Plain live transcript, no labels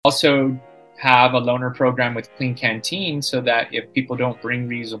also have a loaner program with Clean Canteen so that if people don't bring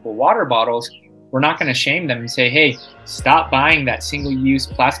reusable water bottles, we're not going to shame them and say, hey, stop buying that single-use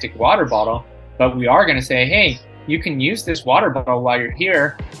plastic water bottle. But we are going to say, hey, you can use this water bottle while you're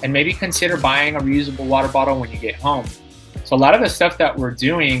here and maybe consider buying a reusable water bottle when you get home. So a lot of the stuff that we're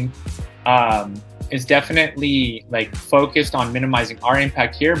doing is definitely like focused on minimizing our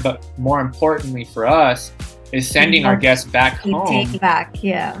impact here, but more importantly for us is sending our guests back home. Take back,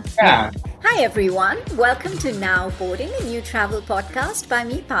 yeah. Hi everyone, welcome to Now Boarding, a new travel podcast by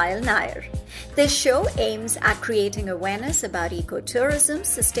me, Pilar. This show aims at creating awareness about ecotourism,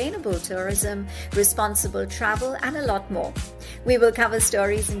 sustainable tourism, responsible travel, and a lot more. We will cover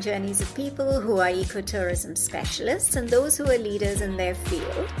stories and journeys of people who are ecotourism specialists and those who are leaders in their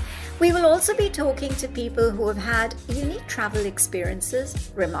field. We will also be talking to people who have had unique travel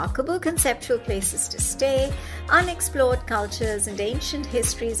experiences, remarkable conceptual places to stay, unexplored cultures, and ancient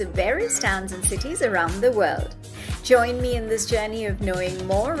histories of various towns and cities around the world. Join me in this journey of knowing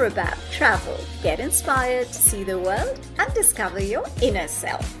more about travel. Get inspired to see the world and discover your inner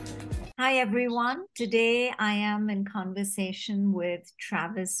self. Hi, everyone. Today I am in conversation with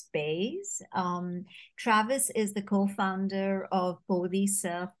Travis Bays. Travis is the co-founder of Bodhi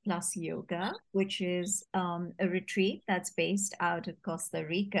Surf Plus Yoga, which is a retreat that's based out of Costa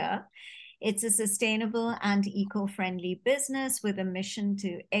Rica. It's a sustainable and eco-friendly business with a mission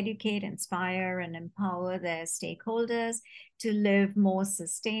to educate, inspire, and empower their stakeholders to live more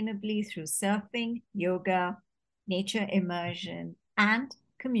sustainably through surfing, yoga, nature immersion, and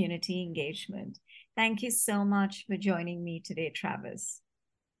community engagement. Thank you so much for joining me today, Travis.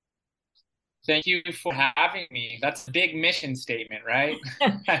 Thank you for having me. That's a big mission statement, right?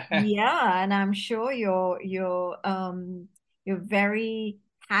 Yeah, and I'm sure you're very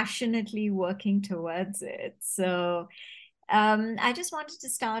passionately working towards it. So I just wanted to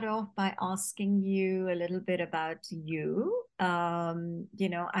start off by asking you a little bit about you.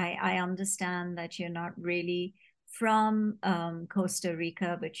 I understand that you're not really from Costa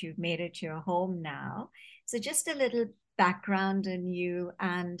Rica, but you've made it your home now. So just a little background on you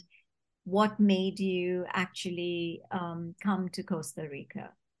and what made you actually come to Costa Rica.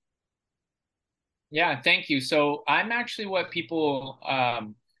 Yeah, thank you. So I'm actually what people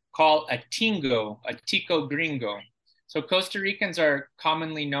call a tingo, a tico gringo. So Costa Ricans are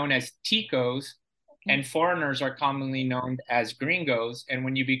commonly known as ticos, and foreigners are commonly known as gringos. And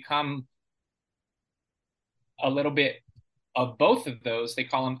when you become a little bit of both of those, they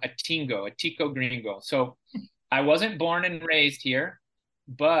call them a tingo, a tico gringo. So I wasn't born and raised here,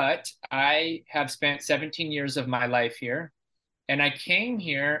 but I have spent 17 years of my life here. And I came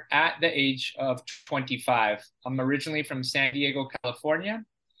here at the age of 25. I'm originally from San Diego, California.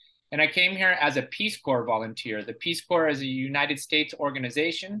 And I came here as a Peace Corps volunteer. The Peace Corps is a United States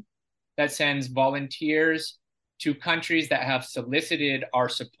organization that sends volunteers to countries that have solicited our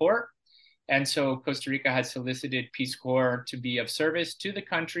support. And so Costa Rica has solicited Peace Corps to be of service to the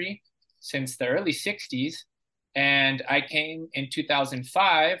country since the early 60s. And I came in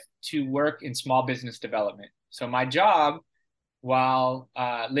 2005 to work in small business development. So my job while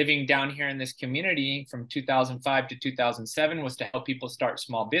living down here in this community from 2005 to 2007 was to help people start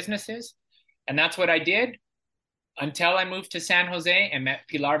small businesses. And that's what I did until I moved to San Jose and met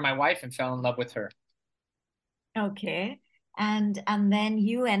Pilar, my wife, and fell in love with her. Okay. And then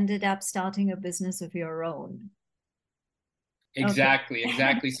you ended up starting a business of your own. Exactly, okay.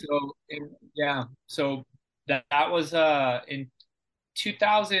 Exactly. So so that was in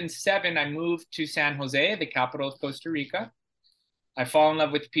 2007, I moved to San Jose, the capital of Costa Rica. I fall in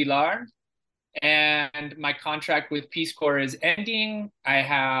love with Pilar, and my contract with Peace Corps is ending. I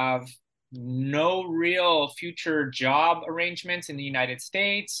have no real future job arrangements in the United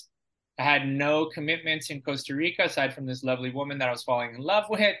States. I had no commitments in Costa Rica aside from this lovely woman that I was falling in love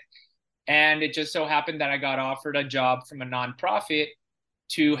with. And it just so happened that I got offered a job from a nonprofit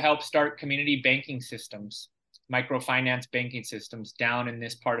to help start community banking systems, microfinance banking systems down in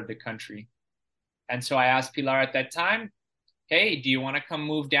this part of the country. And so I asked Pilar at that time, hey, do you want to come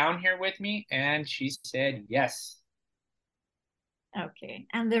move down here with me? And she said yes. Okay.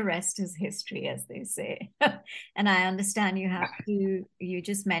 And the rest is history, as they say. And I understand you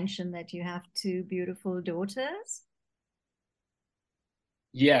just mentioned that you have two beautiful daughters.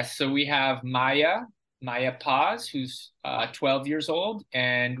 Yes. So we have Maya Paz, who's 12 years old.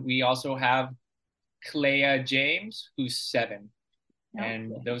 And we also have Clea James, who's 7. Okay.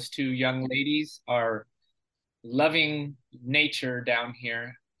 And those two young ladies are loving nature down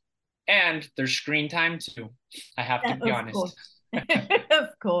here, and there's screen time too. I have to be honest. Of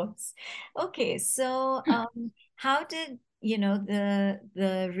course. Okay, so how did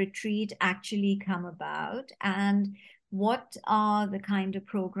the retreat actually come about, and what are the kind of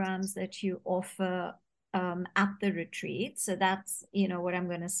programs that you offer at the retreat? So that's what I'm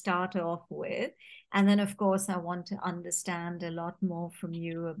going to start off with, and then of course I want to understand a lot more from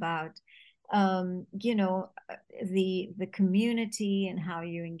you about the community and how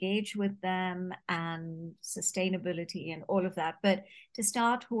you engage with them and sustainability and all of that. But to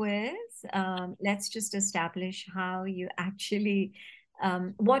start with, let's just establish how you actually,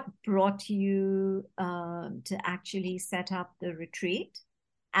 what brought you to actually set up the retreat,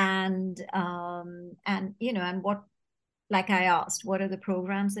 and what, like I asked, what are the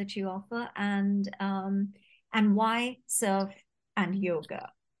programs that you offer, and why surf and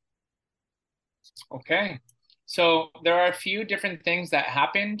yoga? Okay. So there are a few different things that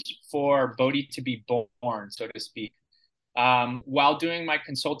happened for Bodhi to be born, so to speak. While doing my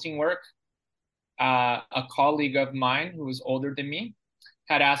consulting work, a colleague of mine who was older than me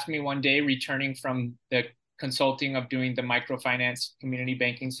had asked me one day, returning from the consulting of doing the microfinance community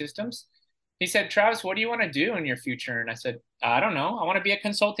banking systems. He said, Travis, what do you want to do in your future? And I said, I don't know. I want to be a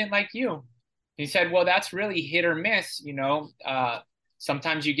consultant like you. He said, well, that's really hit or miss.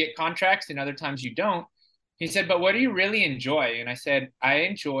 Sometimes you get contracts and other times you don't. He said, but what do you really enjoy? And I said, I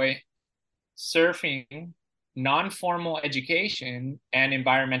enjoy surfing, non-formal education, and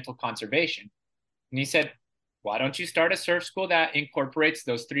environmental conservation. And he said, why don't you start a surf school that incorporates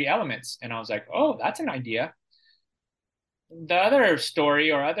those three elements? And I was like, oh, that's an idea. The other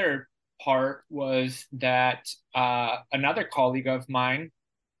story or other part was that another colleague of mine,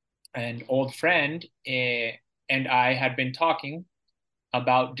 an old friend, and I had been talking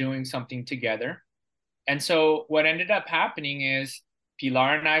about doing something together. And so what ended up happening is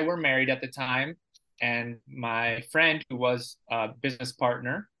Pilar and I were married at the time, and my friend, who was a business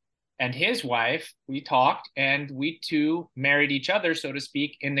partner, and his wife, we talked, and we two married each other, so to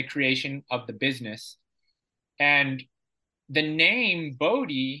speak, in the creation of the business. And the name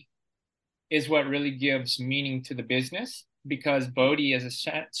Bodhi is what really gives meaning to the business, because Bodhi is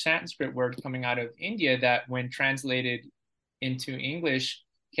a Sanskrit word coming out of India that, when translated into English,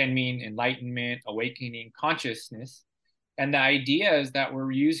 can mean enlightenment, awakening, consciousness. And the idea is that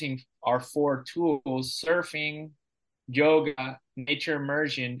we're using our four tools: surfing, yoga, nature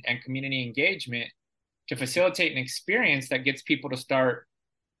immersion, and community engagement, to facilitate an experience that gets people to start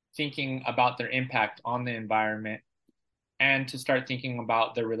thinking about their impact on the environment and to start thinking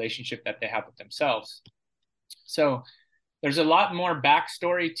about the relationship that they have with themselves. So there's a lot more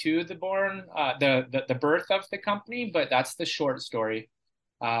backstory to the birth of the company, but that's the short story.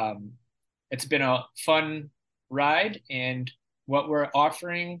 It's been a fun ride, and what we're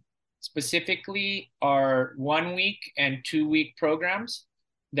offering specifically are 1 week and 2 week programs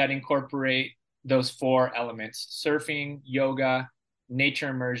that incorporate those four elements: surfing, yoga, nature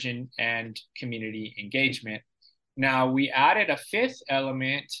immersion, and community engagement. Now, we added a fifth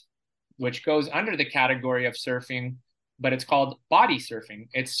element, which goes under the category of surfing, but it's called body surfing.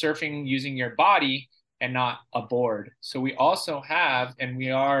 It's surfing using your body and not a board. So we also have, and we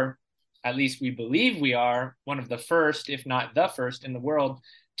are, at least we believe we are, one of the first, if not the first in the world,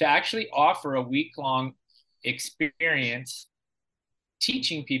 to actually offer a week-long experience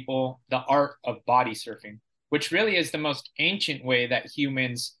teaching people the art of body surfing, which really is the most ancient way that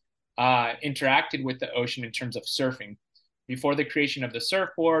humans interacted with the ocean in terms of surfing. Before the creation of the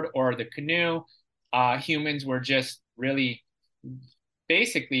surfboard or the canoe, humans were just really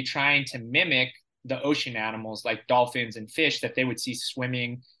basically trying to mimic the ocean animals like dolphins and fish that they would see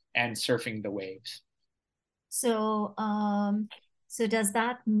swimming and surfing the waves. So, does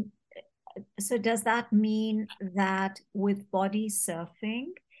that mean that with body surfing,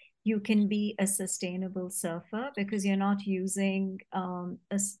 you can be a sustainable surfer because you're not using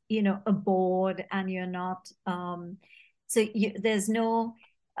a board, and you're not there's no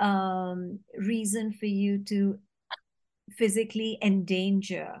reason for you to physically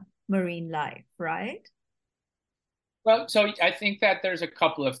endanger marine life, right? Well, so I think that there's a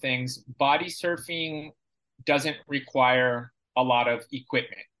couple of things. Body surfing doesn't require a lot of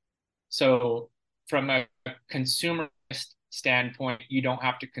equipment. So from a consumerist standpoint, you don't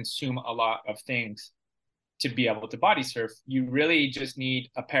have to consume a lot of things to be able to body surf. You really just need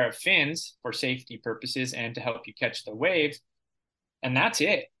a pair of fins for safety purposes and to help you catch the waves. And that's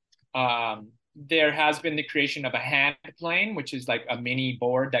it. There has been the creation of a hand plane, which is like a mini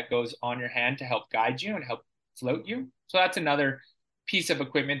board that goes on your hand to help guide you and help float you. So that's another piece of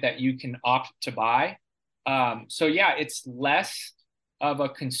equipment that you can opt to buy. So yeah, it's less of a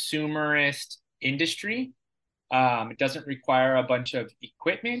consumerist industry. It doesn't require a bunch of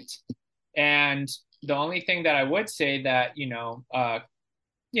equipment. And the only thing that I would say that,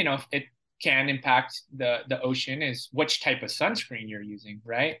 it can impact the ocean is which type of sunscreen you're using,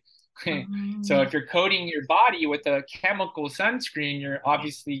 right? So if you're coating your body with a chemical sunscreen, you're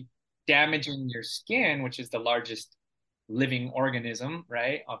obviously damaging your skin, which is the largest living organism,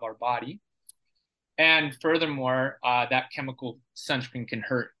 right, of our body. And furthermore, that chemical sunscreen can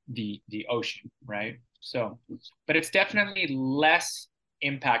hurt the ocean, right? So, but it's definitely less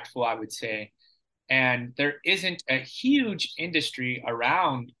impactful, I would say. And there isn't a huge industry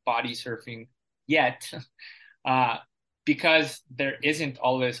around body surfing yet, because there isn't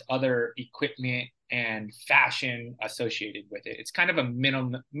all this other equipment and fashion associated with it. It's kind of a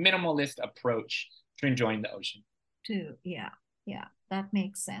minimalist approach to enjoying the ocean. Yeah, that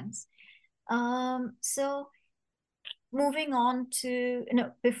makes sense. So moving on to,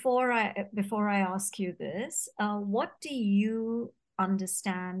 before I ask you this, what do you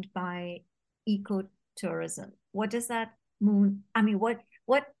understand by ecotourism? What does that mean? I mean,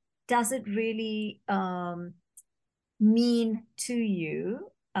 what does it really mean to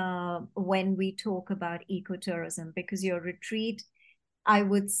you when we talk about ecotourism? Because your retreat, I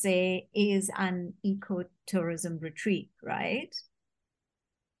would say, is an ecotourism retreat, right?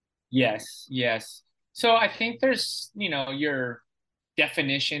 Yes, yes. So I think there's, your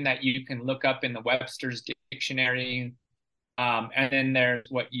definition that you can look up in the Webster's dictionary, and then there's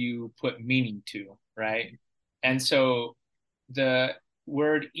what you put meaning to, right? And so the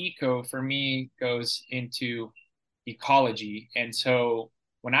word eco for me goes into ecology. And so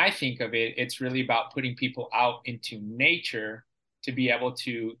when I think of it, it's really about putting people out into nature to be able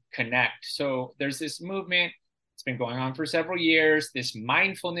to connect. So there's this movement, it's been going on for several years, this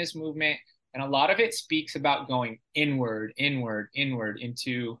mindfulness movement, and a lot of it speaks about going inward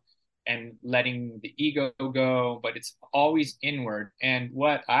into and letting the ego go, but it's always inward. And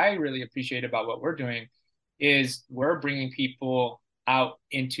what I really appreciate about what we're doing is we're bringing people out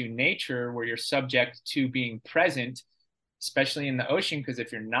into nature where you're subject to being present, especially in the ocean, because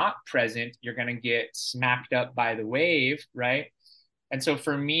if you're not present, you're going to get smacked up by the wave, right? And so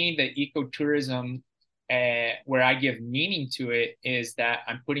for me, the ecotourism, where I give meaning to it, is that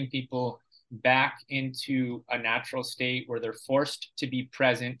I'm putting people back into a natural state where they're forced to be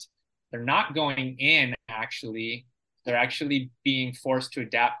present. They're not going in, actually. They're actually being forced to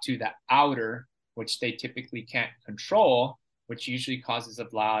adapt to the outer, which they typically can't control, which usually causes a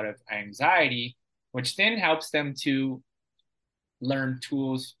lot of anxiety, which then helps them to learn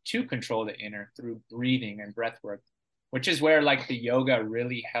tools to control the inner through breathing and breath work, which is where like the yoga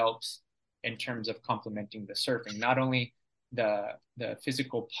really helps in terms of complementing the surfing, not only the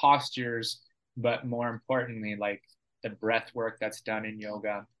physical postures, but more importantly, like the breath work that's done in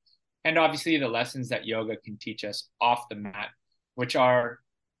yoga. And obviously the lessons that yoga can teach us off the mat, which are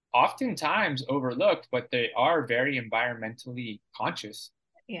oftentimes overlooked, but they are very environmentally conscious.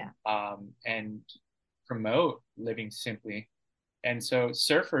 Yeah. And promote living simply. And so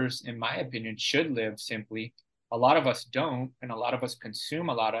surfers, in my opinion, should live simply. A lot of us don't, and a lot of us consume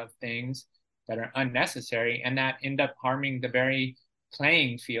a lot of things that are unnecessary and that end up harming the very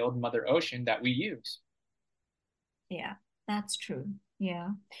playing field, Mother Ocean, that we use. Yeah, that's true. Yeah.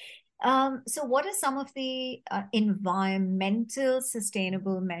 So what are some of the environmental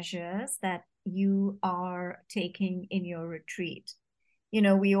sustainable measures that you are taking in your retreat?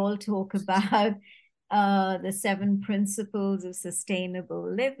 We all talk about the 7 principles of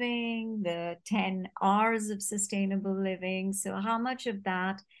sustainable living, the 10 R's of sustainable living. So how much of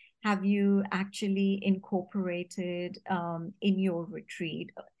that have you actually incorporated in your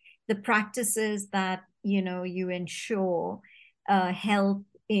retreat? The practices that, you ensure help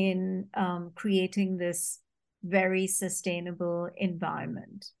in creating this very sustainable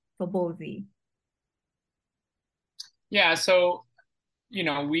environment for Bodhi. Yeah, so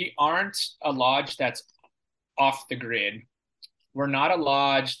we aren't a lodge that's off the grid. We're not a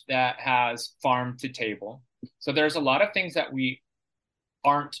lodge that has farm to table. So there's a lot of things that we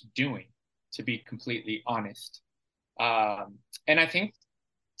aren't doing, to be completely honest. And I think,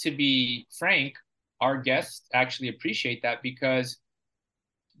 to be frank, our guests actually appreciate that, because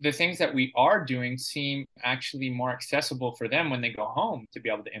the things that we are doing seem actually more accessible for them when they go home to be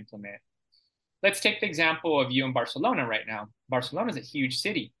able to implement. Let's take the example of you in Barcelona right now. Barcelona is a huge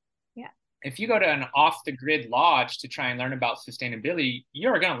city. Yeah. If you go to an off-the-grid lodge to try and learn about sustainability,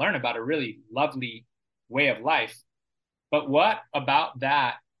 you're going to learn about a really lovely way of life. But what about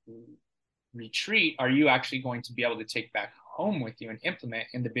that retreat are you actually going to be able to take back home with you and implement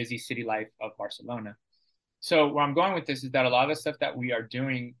in the busy city life of Barcelona? So where I'm going with this is that a lot of the stuff that we are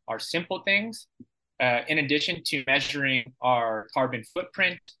doing are simple things. In addition to measuring our carbon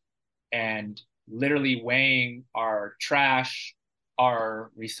footprint and literally weighing our trash,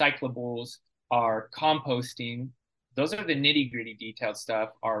 our recyclables, our composting. Those are the nitty-gritty detailed stuff,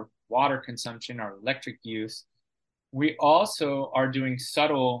 our water consumption, our electric use. We also are doing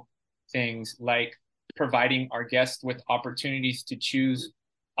subtle things like providing our guests with opportunities to choose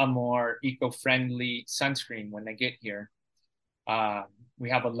a more eco-friendly sunscreen when they get here. We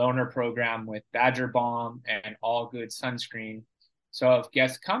have a loaner program with Badger Balm and All Good sunscreen. So if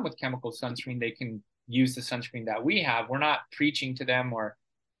guests come with chemical sunscreen, they can use the sunscreen that we have. We're not preaching to them or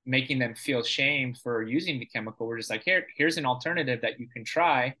making them feel shame for using the chemical. We're just like, here's an alternative that you can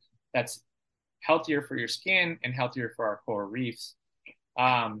try that's healthier for your skin and healthier for our coral reefs.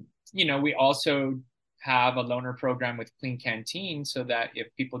 We also have a loaner program with Clean Canteen so that if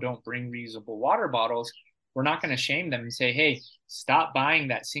people don't bring reusable water bottles, we're not going to shame them and say, hey, stop buying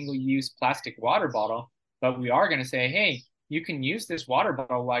that single-use plastic water bottle. But we are going to say, hey, you can use this water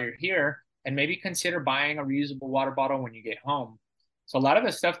bottle while you're here and maybe consider buying a reusable water bottle when you get home. So a lot of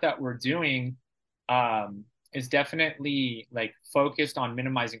the stuff that we're doing is definitely like focused on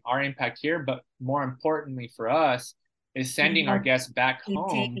minimizing our impact here, but more importantly for us is sending our guests back home.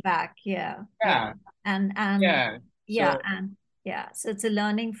 Take back, yeah. Yeah. And yeah. Yeah, so, and yeah, so it's a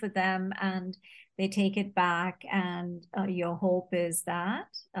learning for them, and they take it back, and your hope is that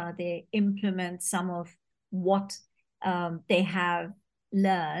they implement some of what they have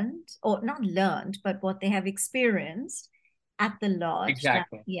learned, or not learned, but what they have experienced at the lodge.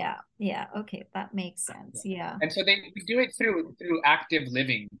 Exactly. Okay, that makes sense. Yeah. And so they do it through active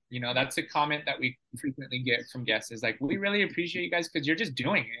living. That's a comment that we frequently get from guests is like, we really appreciate you guys because you're just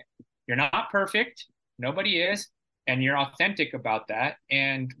doing it. You're not perfect. Nobody is. And you're authentic about that.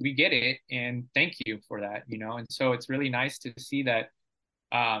 And we get it. And thank you for that, And so it's really nice to see that,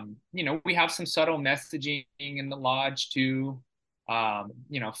 we have some subtle messaging in the lodge too.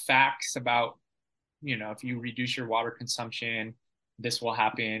 Facts about, if you reduce your water consumption, this will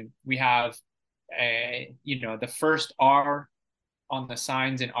happen. We have, the first R on the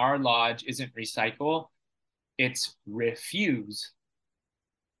signs in our lodge isn't recycle, it's refuse,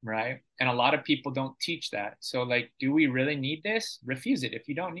 right? And a lot of people don't teach that. So like, do we really need this? Refuse it. If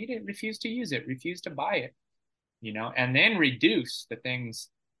you don't need it, refuse to use it, refuse to buy it, and then reduce the things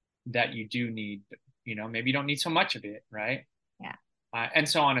that you do need, maybe you don't need so much of it, right? Yeah. And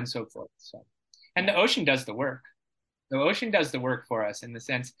so on and so forth. So. And the ocean does the work. The ocean does the work for us in the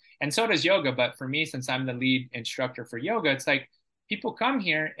sense, and so does yoga. But for me, since I'm the lead instructor for yoga, it's like people come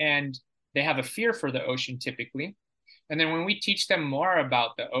here and they have a fear for the ocean typically. And then when we teach them more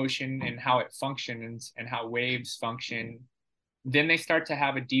about the ocean and how it functions and how waves function, then they start to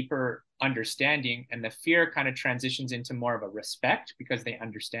have a deeper understanding, and the fear kind of transitions into more of a respect because they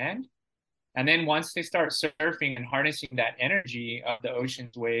understand. And then once they start surfing and harnessing that energy of the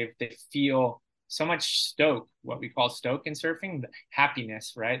ocean's wave, they feel so much stoke, what we call stoke in surfing, the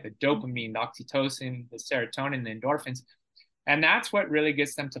happiness, right? The dopamine, the oxytocin, the serotonin, the endorphins. And that's what really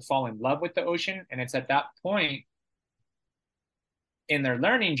gets them to fall in love with the ocean. And it's at that point in their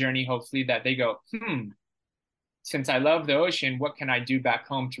learning journey, hopefully, that they go, since I love the ocean, what can I do back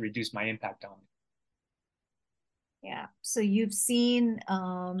home to reduce my impact on it? Yeah. So you've seen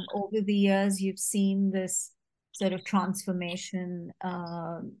over the years, you've seen this sort of transformation,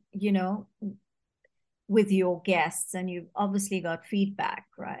 with your guests, and you've obviously got feedback,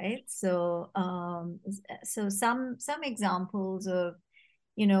 right? So so some examples of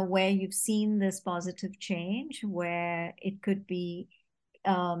where you've seen this positive change, where it could be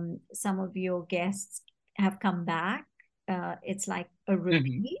some of your guests have come back, it's like a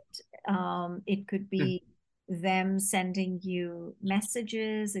repeat. It could be them sending you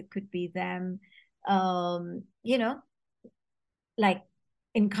messages, it could be them like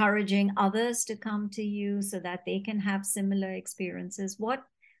encouraging others to come to you so that they can have similar experiences. What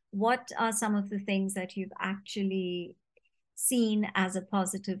are some of the things that you've actually seen as a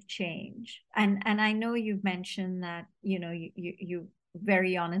positive change? And I know you've mentioned that you're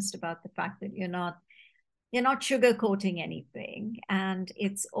very honest about the fact that you're not sugarcoating anything, and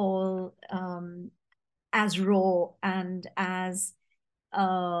it's all as raw and as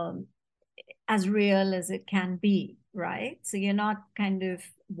real as it can be, right? So you're not kind of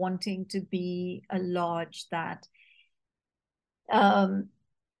wanting to be a lodge that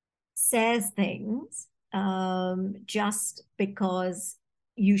says things just because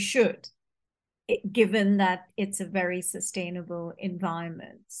you should, given that it's a very sustainable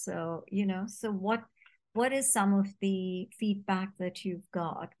environment. So, so what is some of the feedback that you've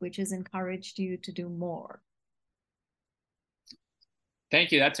got which has encouraged you to do more?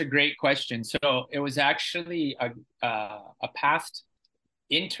 Thank you. That's a great question. So it was actually a past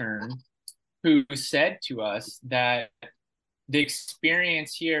intern who said to us that the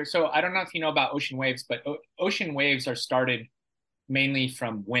experience here, so I don't know if you know about ocean waves, but ocean waves are started mainly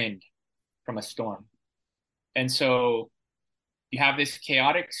from wind, from a storm. And so you have this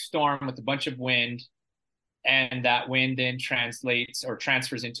chaotic storm with a bunch of wind, and that wind then translates or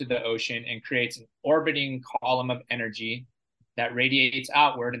transfers into the ocean and creates an orbiting column of energy that radiates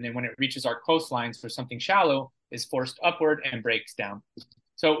outward. And then when it reaches our coastlines for something shallow, is forced upward and breaks down.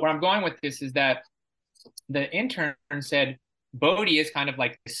 So where I'm going with this is that the intern said Bodhi is kind of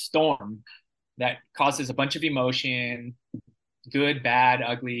like a storm that causes a bunch of emotion, good, bad,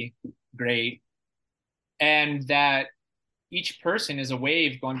 ugly, great, and that each person is a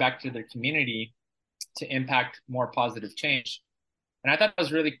wave going back to their community to impact more positive change. And I thought that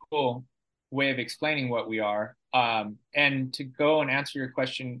was a really cool way of explaining what we are. And to go and answer your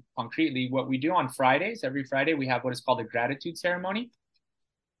question concretely, what we do on Fridays, every Friday, we have what is called a gratitude ceremony.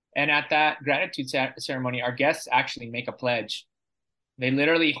 And at that gratitude ceremony, our guests actually make a pledge. They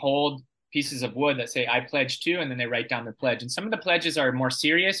literally hold pieces of wood that say, I pledge to, and then they write down their pledge. And some of the pledges are more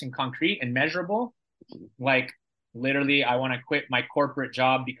serious and concrete and measurable, like literally, I want to quit my corporate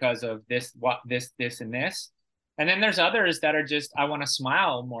job because of this, and this. And then there's others that are just, I want to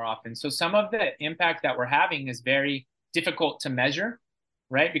smile more often. So some of the impact that we're having is very difficult to measure,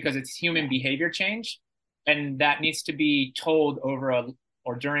 right? Because it's human behavior change. And that needs to be told over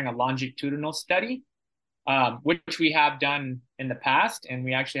or during a longitudinal study, which we have done in the past. And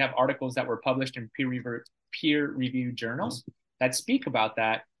we actually have articles that were published in peer-reviewed journals that speak about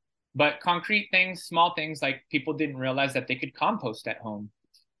that. But concrete things, small things, like people didn't realize that they could compost at home.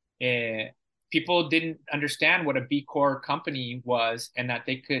 People didn't understand what a B Corp company was and that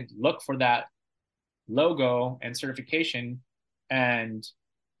they could look for that logo and certification and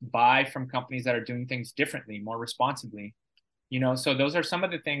buy from companies that are doing things differently, more responsibly. So those are some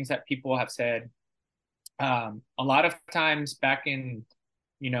of the things that people have said. A lot of times back in,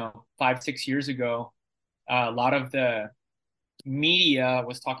 5-6 years ago, a lot of the media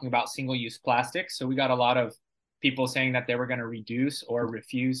was talking about single-use plastics. So we got a lot of people saying that they were going to reduce or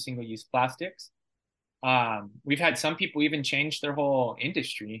refuse single-use plastics. We've had some people even change their whole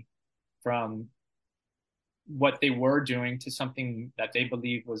industry from what they were doing to something that they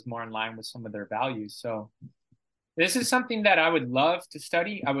believe was more in line with some of their values. So this is something that I would love to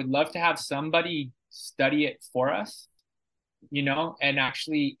study. I would love to have somebody study it for us, and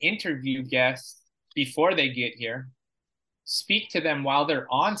actually interview guests before they get here, speak to them while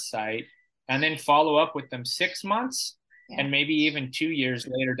they're on site, and then follow up with them 6 months and maybe even 2 years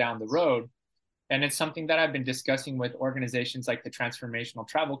later down the road. And it's something that I've been discussing with organizations like the Transformational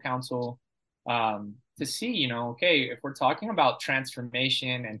Travel Council, to see, okay, if we're talking about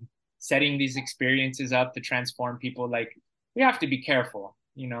transformation and setting these experiences up to transform people, like we have to be careful,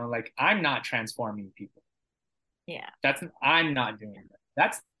 like I'm not transforming people. Yeah. I'm not doing that.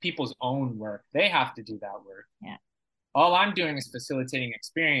 That's people's own work. They have to do that work. Yeah. All I'm doing is facilitating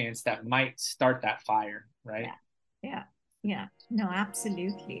experience that might start that fire, right? Yeah. No,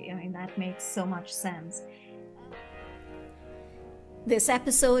 absolutely. I mean, that makes so much sense. This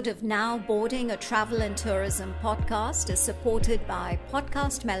episode of Now Boarding, a Travel and Tourism podcast, is supported by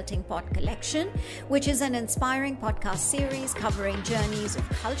Podcast Melting Pot Collection, which is an inspiring podcast series covering journeys of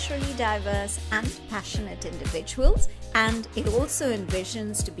culturally diverse and passionate individuals. And it also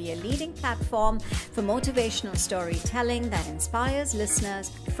envisions to be a leading platform for motivational storytelling that inspires listeners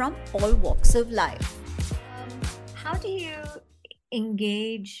from all walks of life. How do you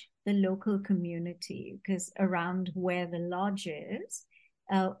engage the local community? Because around where the lodge is,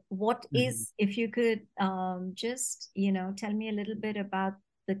 what is, if you could just, tell me a little bit about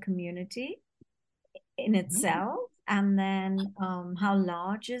the community in itself, and then how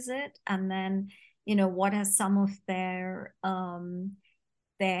large is it? And then, what are some of their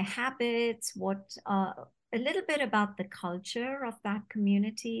habits? What a little bit about the culture of that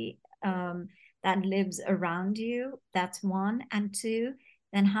community that lives around you. That's one. And two,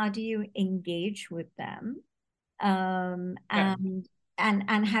 then how do you engage with them? And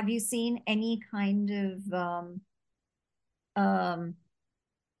have you seen any kind of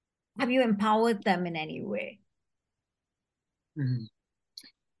have you empowered them in any way?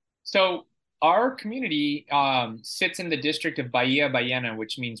 So our community sits in the district of Bahia Ballena,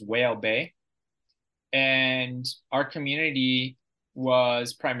 which means Whale Bay. And our community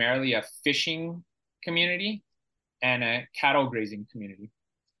was primarily a fishing community and a cattle grazing community.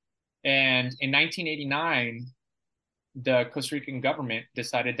 And in 1989, the Costa Rican government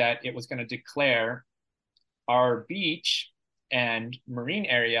decided that it was going to declare our beach and marine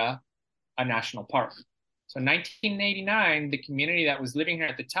area a national park. So in 1989, the community that was living here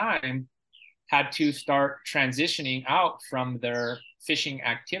at the time had to start transitioning out from their fishing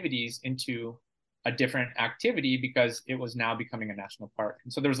activities into a different activity because it was now becoming a national park.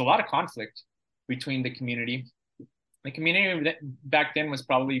 And so there was a lot of conflict between the community. The community back then was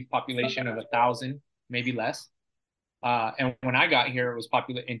probably population of 1,000, maybe less. And when I got here, it was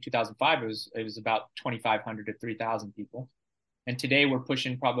popular in 2005. It was about 2,500 to 3,000 people, and today we're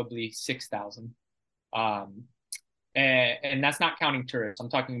pushing probably 6,000. And that's not counting tourists. I'm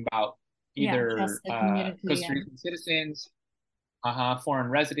talking about either Costa Rican citizens, foreign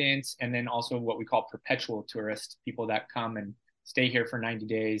residents, and then also what we call perpetual tourists, people that come and stay here for 90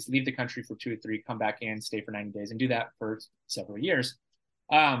 days, leave the country for 2 or 3, come back in, stay for 90 days, and do that for several years.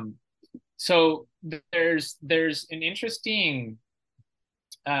 So there's an interesting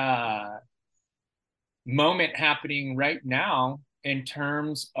moment happening right now in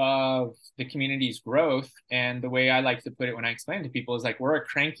terms of the community's growth. And the way I like to put it when I explain to people is like, we're a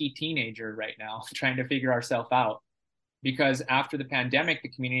cranky teenager right now trying to figure ourselves out, because after the pandemic, the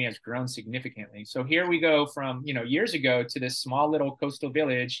community has grown significantly. So here we go from, years ago to this small little coastal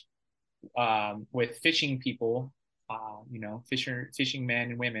village with fishing people, fishing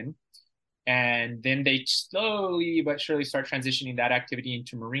men and women. And then they slowly but surely start transitioning that activity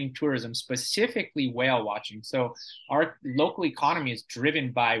into marine tourism, specifically whale watching. So our local economy is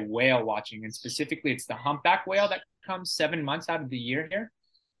driven by whale watching, and specifically it's the humpback whale that comes 7 months out of the year here.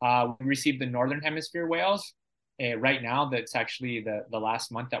 We receive the Northern Hemisphere whales. Right now, that's actually the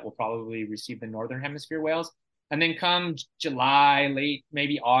last month that we'll probably receive the Northern Hemisphere whales. And then come July, late,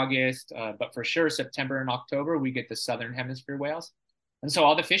 maybe August, but for sure September and October, we get the Southern Hemisphere whales. And so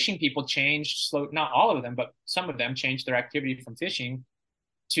all the fishing people changed, not all of them, but some of them changed their activity from fishing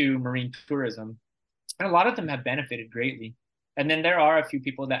to marine tourism. And a lot of them have benefited greatly. And then there are a few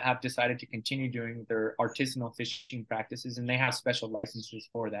people that have decided to continue doing their artisanal fishing practices, and they have special licenses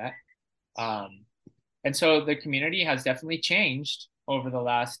for that. And so the community has definitely changed over the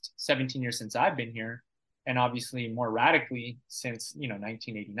last 17 years since I've been here, and obviously more radically since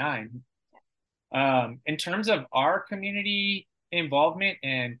 1989. In terms of our community involvement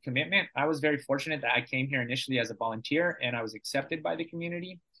and commitment, I was very fortunate that I came here initially as a volunteer and I was accepted by the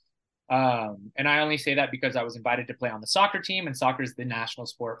community. And I only say that because I was invited to play on the soccer team, and soccer is the national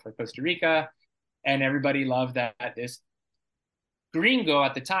sport for Costa Rica. And everybody loved that this gringo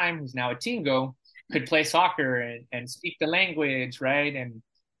at the time, who's now a tingo, could play soccer and speak the language, right? And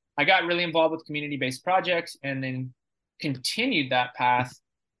I got really involved with community-based projects and then continued that path,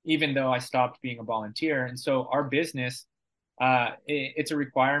 even though I stopped being a volunteer. And so our business, it's a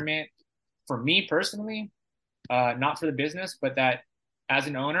requirement for me personally, not for the business, but that as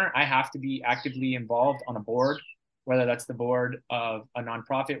an owner, I have to be actively involved on a board, whether that's the board of a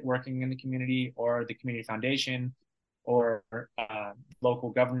nonprofit working in the community or the community foundation or local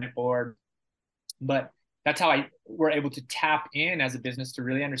government board. But that's how we're able to tap in as a business to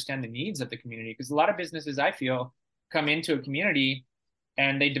really understand the needs of the community. Because a lot of businesses, I feel, come into a community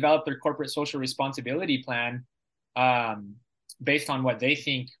and they develop their corporate social responsibility plan based on what they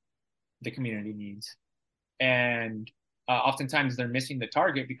think the community needs. And oftentimes they're missing the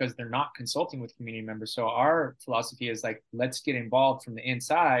target because they're not consulting with community members. So our philosophy is like, let's get involved from the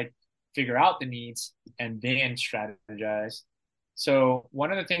inside, figure out the needs, and then strategize. So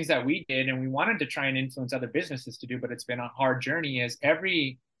one of the things that we did, and we wanted to try and influence other businesses to do, but it's been a hard journey, is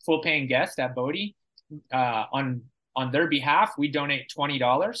every full paying guest at Bodhi, on their behalf, we donate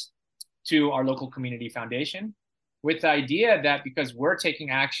 $20 to our local community foundation, with the idea that because we're taking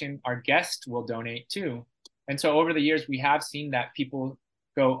action, our guests will donate too. And so over the years, we have seen that people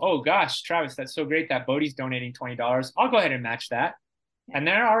go, oh gosh, Travis, that's so great that Bodhi's donating $20. I'll go ahead and match that. And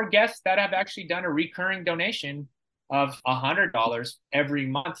there are guests that have actually done a recurring donation of $100 every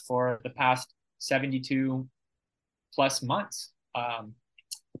month for the past 72 plus months. And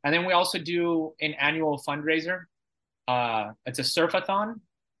then we also do an annual fundraiser. It's a surfathon,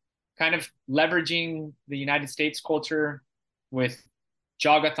 kind of leveraging the United States culture with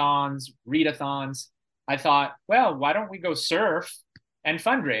jogathons, readathons. I thought, well, why don't we go surf and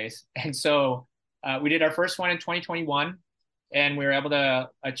fundraise? And so we did our first one in 2021, and we were able to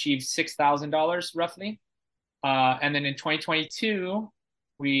achieve $6,000 roughly. And then in 2022,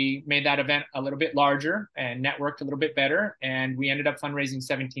 we made that event a little bit larger and networked a little bit better, and we ended up fundraising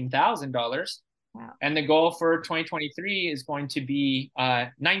 $17,000. Wow. And the goal for 2023 is going to be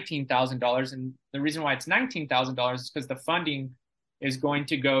 $19,000. And the reason why it's $19,000 is because the funding is going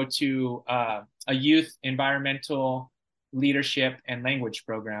to go to a youth environmental leadership and language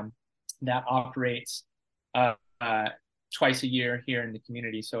program that operates twice a year here in the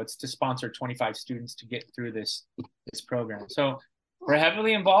community. So it's to sponsor 25 students to get through this program. So We're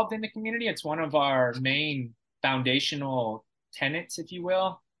heavily involved in the community. It's one of our main foundational tenets, if you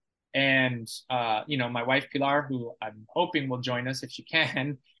will. And, my wife, Pilar, who I'm hoping will join us if she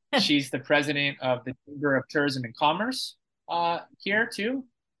can, she's the president of the Chamber of Tourism and Commerce here too.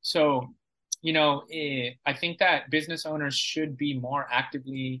 So, I think that business owners should be more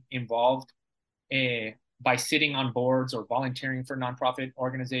actively involved by sitting on boards or volunteering for nonprofit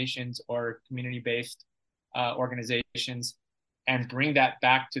organizations or community-based organizations, and bring that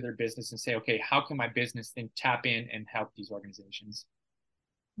back to their business and say, okay, how can my business then tap in and help these organizations?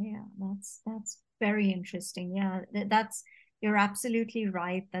 Yeah, that's very interesting. Yeah, you're absolutely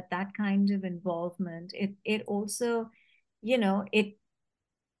right that kind of involvement, it also, it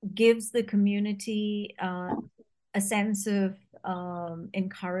gives the community a sense of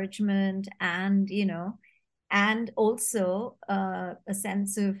encouragement, and also a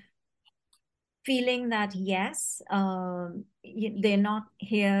sense of feeling that yes, they're not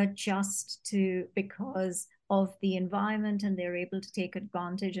here just because of the environment, and they're able to take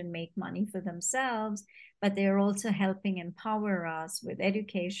advantage and make money for themselves, but they're also helping empower us with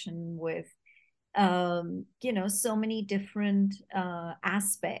education, with so many different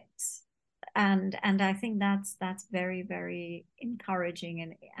aspects, and I think that's very, very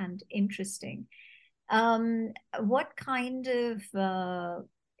encouraging and interesting. What kind of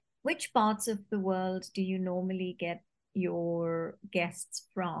which parts of the world do you normally get your guests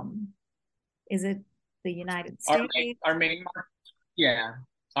from? Is it the United States? Our main yeah,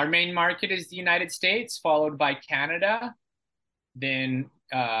 our main market is the United States, followed by Canada, then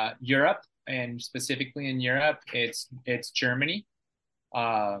Europe, and specifically in Europe, it's Germany,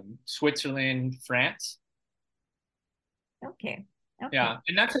 Switzerland, France. Okay. Yeah,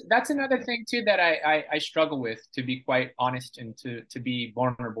 and that's another thing too that I struggle with, to be quite honest, and to be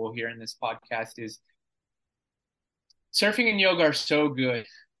vulnerable here in this podcast, is surfing and yoga are so good,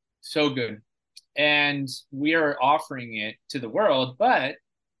 so good, and we are offering it to the world, but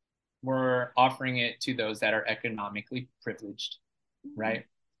we're offering it to those that are economically privileged, right?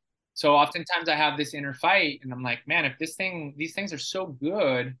 So oftentimes I have this inner fight, and I'm like, man, if these things are so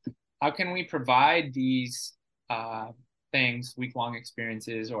good, how can we provide these things, week-long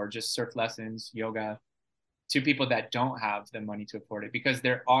experiences, or just surf lessons, yoga, to people that don't have the money to afford it? Because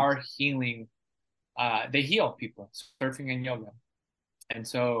there are healing, they heal people, surfing and yoga. And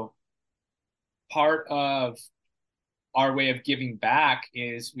so part of our way of giving back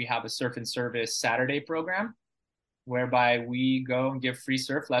is we have a surf and service Saturday program, whereby we go and give free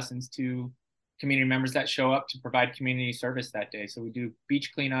surf lessons to community members that show up to provide community service that day. So we do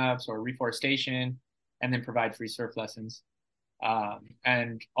beach cleanups or reforestation, and then provide free surf lessons.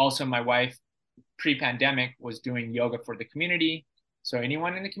 And also my wife, pre-pandemic, was doing yoga for the community. So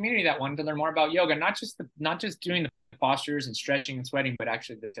anyone in the community that wanted to learn more about yoga, not just doing the postures and stretching and sweating, but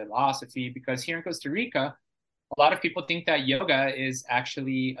actually the philosophy, because here in Costa Rica, a lot of people think that yoga is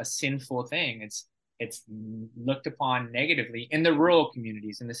actually a sinful thing. It's looked upon negatively in the rural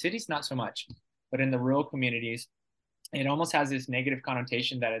communities. In the cities, not so much, but in the rural communities, it almost has this negative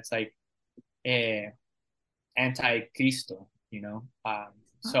connotation that it's like anti-Cristo,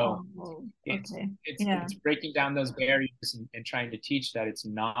 So it's breaking down those barriers and trying to teach that it's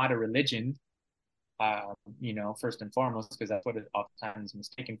not a religion, first and foremost, because that's what it oftentimes is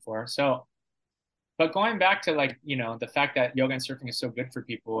mistaken for. So, but going back to the fact that yoga and surfing is so good for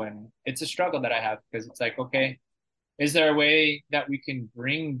people, and it's a struggle that I have, because it's like, okay, is there a way that we can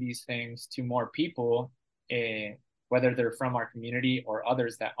bring these things to more people, whether they're from our community or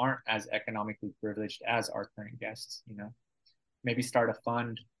others that aren't as economically privileged as our current guests, maybe start a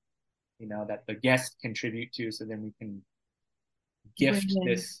fund, that the guests contribute to, so then we can gift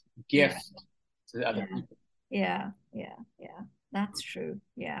to other people. Yeah. That's true.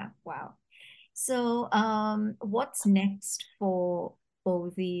 Yeah. Wow. So what's next for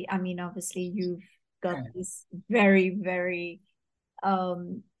Bodhi? I mean, obviously you've got this very, very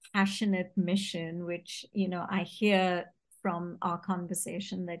passionate mission, which, I hear from our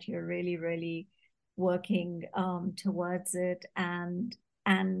conversation that you're really, really working towards it and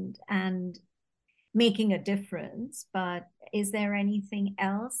making a difference. But is there anything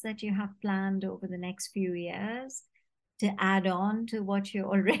else that you have planned over the next few years to add on to what you're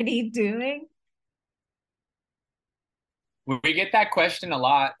already doing? We get that question a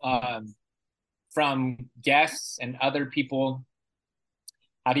lot from guests and other people.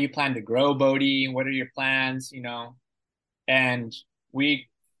 How do you plan to grow Bodhi? What are your plans? And we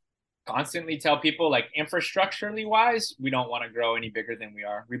constantly tell people, like, infrastructurally wise, we don't want to grow any bigger than we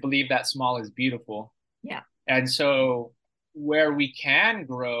are. We believe that small is beautiful. Yeah. And so where we can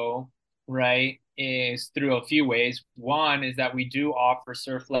grow, right, is through a few ways. One is that we do offer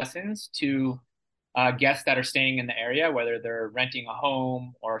surf lessons to guests that are staying in the area, whether they're renting a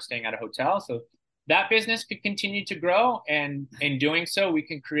home or staying at a hotel. So that business could continue to grow. And in doing so, we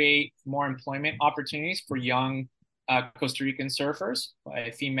can create more employment opportunities for young Costa Rican surfers,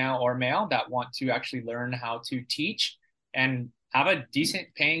 female or male, that want to actually learn how to teach and have a decent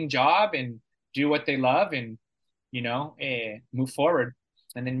paying job and do what they love and, move forward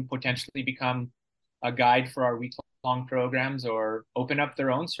and then potentially become a guide for our week-long programs or open up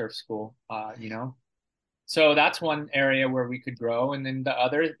their own surf school, So that's one area where we could grow. And then the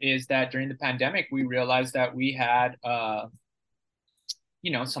other is that during the pandemic, we realized that we had,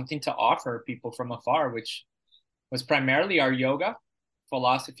 something to offer people from afar, which was primarily our yoga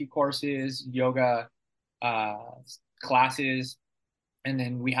philosophy courses, yoga uh, classes. And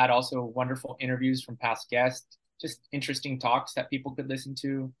then we had also wonderful interviews from past guests, just interesting talks that people could listen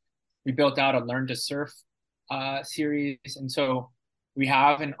to. We built out a Learn to Surf series. And so we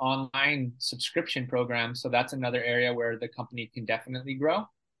have an online subscription program. So that's another area where the company can definitely grow.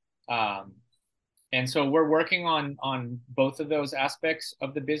 And so we're working on both of those aspects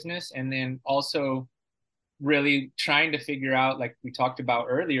of the business, and then also really trying to figure out, like we talked about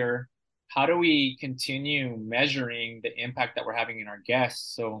earlier, how do we continue measuring the impact that we're having in our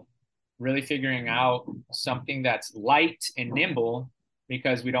guests? So really figuring out something that's light and nimble,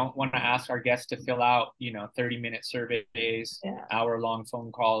 because we don't want to ask our guests to fill out, 30-minute surveys, hour-long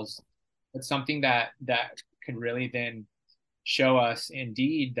phone calls. But something that could really then show us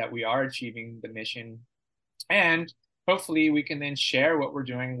indeed that we are achieving the mission. And hopefully we can then share what we're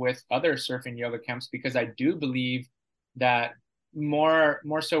doing with other surf and yoga camps, because I do believe that more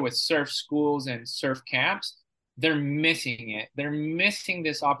so with surf schools and surf camps, they're missing it. They're missing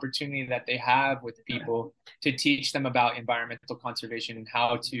this opportunity that they have with people to teach them about environmental conservation and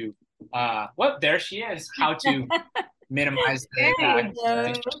how to, there she is, how to minimize the impact.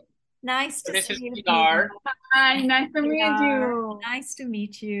 Nice to this see is you, Pilar. Hi, nice to meet you. Nice to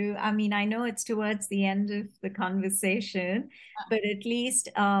meet you. I mean, I know it's towards the end of the conversation, but at least,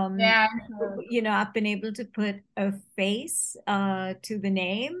 I've been able to put a face to the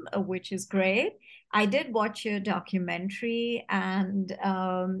name, which is great. I did watch your documentary, and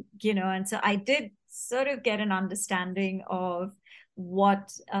and so I did sort of get an understanding of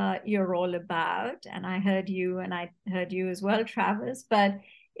what you're all about. And I heard you as well, Travis. But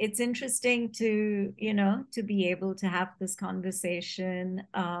it's interesting to be able to have this conversation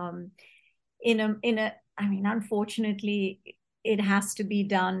unfortunately it has to be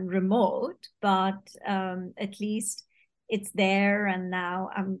done remote, but at least it's there, and now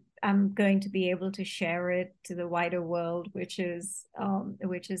I'm going to be able to share it to the wider world, which is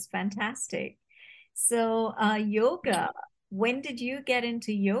fantastic. So yoga, when did you get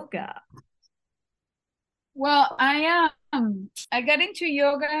into yoga? Well, I got into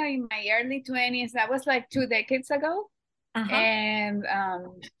yoga in my early 20s. That was like 2 decades ago. And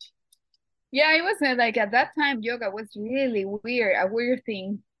it was like at that time yoga was really a weird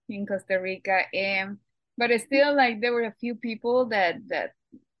thing in Costa Rica. But it's still like there were a few people that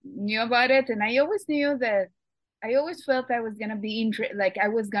knew about it, and I always knew that I always felt I was gonna be I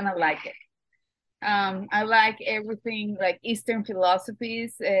was gonna like it. I like everything like Eastern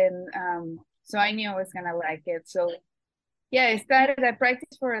philosophies, and so I knew I was gonna like it. So yeah, I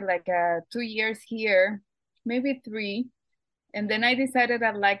practiced for like 2 years here, maybe 3, and then I decided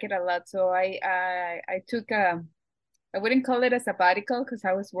I like it a lot. So I took I wouldn't call it a sabbatical because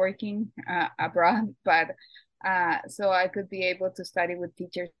I was working abroad, but so I could be able to study with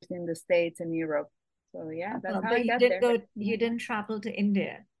teachers in the States and Europe. So yeah, that's how I got there. You didn't travel to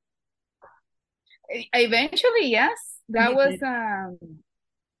India? Eventually, yes. That was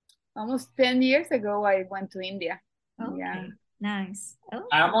almost 10 years ago. I went to India. Okay. Yeah. Nice. Okay.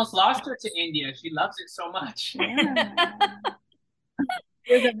 I almost lost her to India. She loves it so much. Yeah.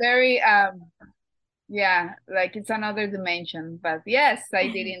 It was a very like it's another dimension. But yes, I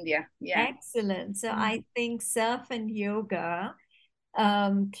did India. Yeah. Excellent. So I think surf and yoga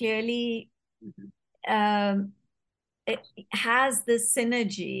clearly it has this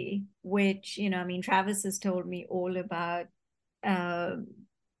synergy, which, Travis has told me all about the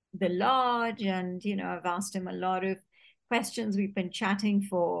lodge, and, I've asked him a lot of questions. We've been chatting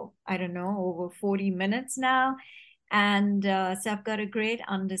for, I don't know, over 40 minutes now. And so I've got a great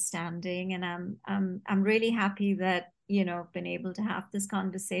understanding, and I'm really happy that, I've been able to have this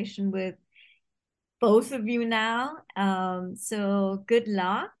conversation with both of you now. So good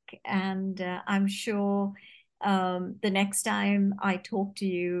luck. And I'm sure the next time I talk to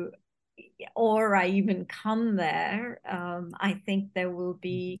you, or I even come there, I think there will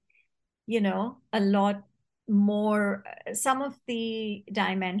be, a lot more, some of the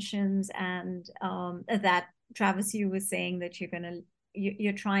dimensions and that Travis, you were saying that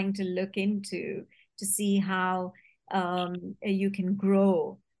you're trying to look into to see how you can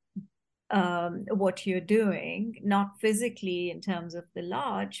grow what you're doing, not physically in terms of the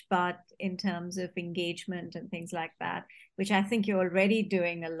lodge, but in terms of engagement and things like that, which I think you're already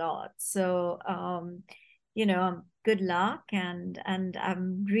doing a lot. So, good luck, and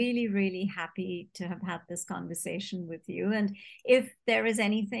I'm really, really happy to have had this conversation with you. And if there is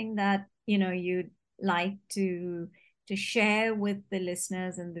anything that you'd like to share with the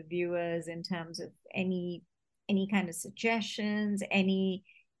listeners and the viewers in terms of any kind of suggestions,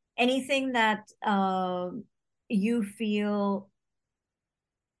 anything that you feel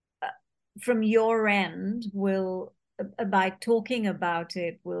from your end will, by talking about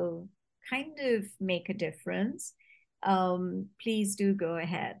it, will kind of make a difference, please do go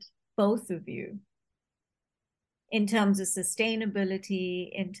ahead, both of you, in terms of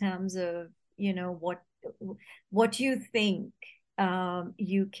sustainability, in terms of what you think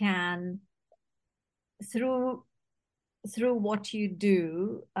you can, through what you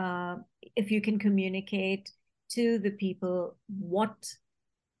do, if you can communicate to the people what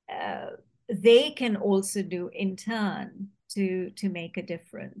they can also do in turn to make a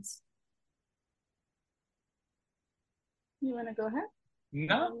difference. You want to go ahead?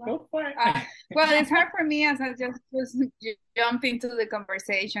 No, go for it. Well, it's hard for me as I just jump into the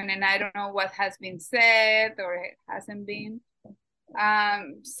conversation and I don't know what has been said or it hasn't been.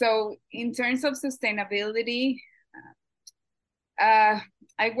 So in terms of sustainability, I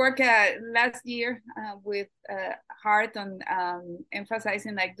worked last year with hard on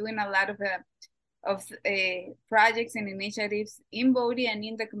emphasizing, like, doing a lot of projects and initiatives in Bodhi and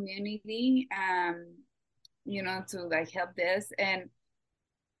in the community, to like help this. And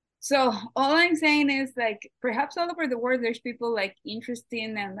so all I'm saying is, like, perhaps all over the world there's people like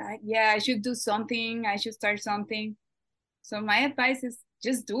interested and like, yeah, I should do something, I should start something. So my advice is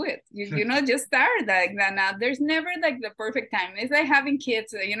just do it. Just start like that. Now there's never like the perfect time. It's like having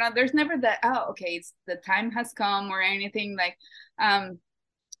kids, there's never that, oh, okay, it's the time has come or anything, like, and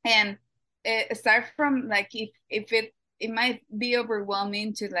start from, like, if it might be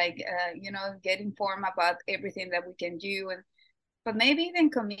overwhelming to, like, get informed about everything that we can do, but maybe even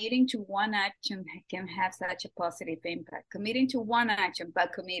committing to one action can have such a positive impact. Committing to one action,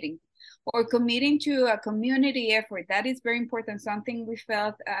 but committing to a community effort, that is very important. Something we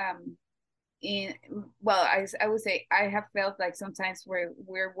felt I would say I have felt like sometimes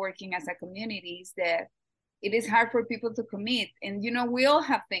we're working as a community is that it is hard for people to commit, and we all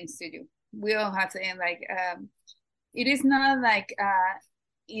have things to do. We all have to, and like it is not like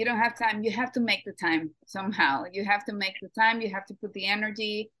you don't have time, you have to make the time somehow. You have to make the time, you have to put the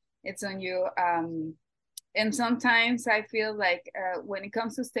energy, it's on you. And sometimes I feel like when it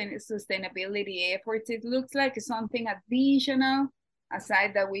comes to sustainability efforts, it looks like something additional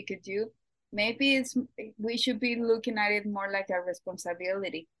aside that we could do. Maybe we should be looking at it more like a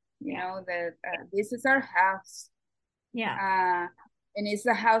responsibility, that this is our house. Yeah. And it's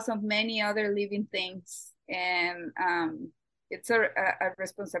the house of many other living things. And it's a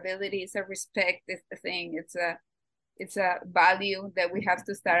responsibility, it's a respect, it's the thing, it's a value that we have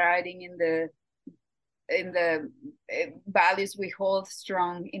to start adding in the values we hold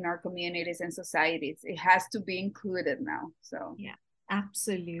strong in our communities and societies. It has to be included now. So yeah,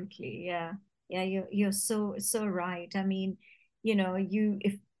 absolutely. Yeah, you're so right. I mean,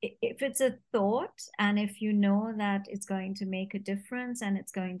 if it's a thought, and if you know that it's going to make a difference and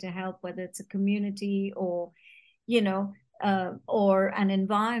it's going to help, whether it's a community or or an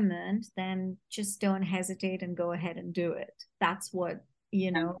environment, then just don't hesitate and go ahead and do it. That's what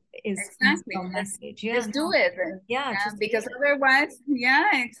is exactly your message. Yeah, just do it. Yeah, because otherwise,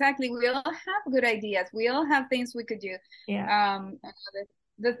 yeah, exactly, we all have good ideas, we all have things we could do. Yeah.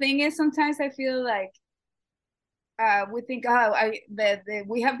 The thing is, sometimes I feel like we think,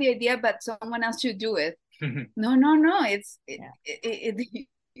 we have the idea, but someone else should do it. No, it's if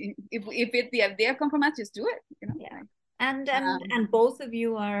the idea comes from us, just do it. Yeah. And both of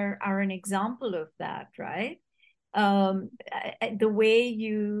you are an example of that, right? The way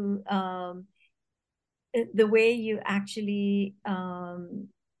you actually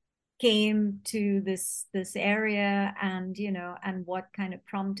came to this area, and and what kind of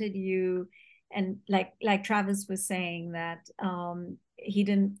prompted you, and like Travis was saying, that he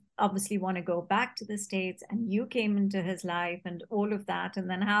didn't obviously want to go back to the States, and you came into his life and all of that, and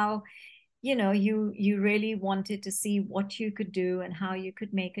then how you really wanted to see what you could do and how you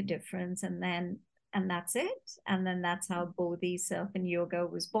could make a difference, and then that's it. And then that's how Bodhi Surf and Yoga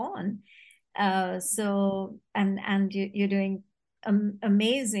was born. You're doing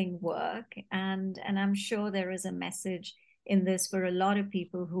amazing work, and I'm sure there is a message in this for a lot of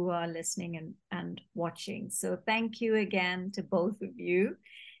people who are listening and watching. So thank you again to both of you,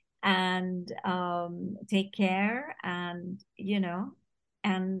 and take care, and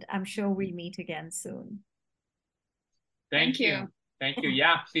and I'm sure we'll meet again soon. Thank you.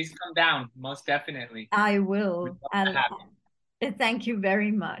 Yeah, please come down. Most definitely. I will. Thank you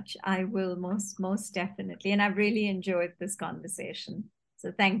very much. I will most definitely. And I've really enjoyed this conversation.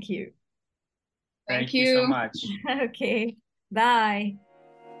 So thank you. Thank you so much. Okay. Bye.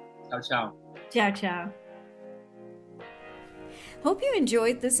 Ciao, ciao. Ciao, ciao. Hope you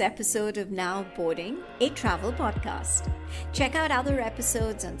enjoyed this episode of Now Boarding, a travel podcast. Check out other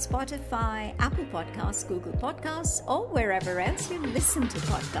episodes on Spotify, Apple Podcasts, Google Podcasts, or wherever else you listen to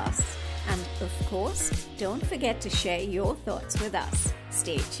podcasts. And of course, don't forget to share your thoughts with us.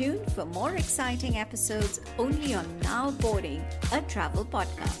 Stay tuned for more exciting episodes only on Now Boarding, a travel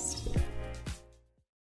podcast.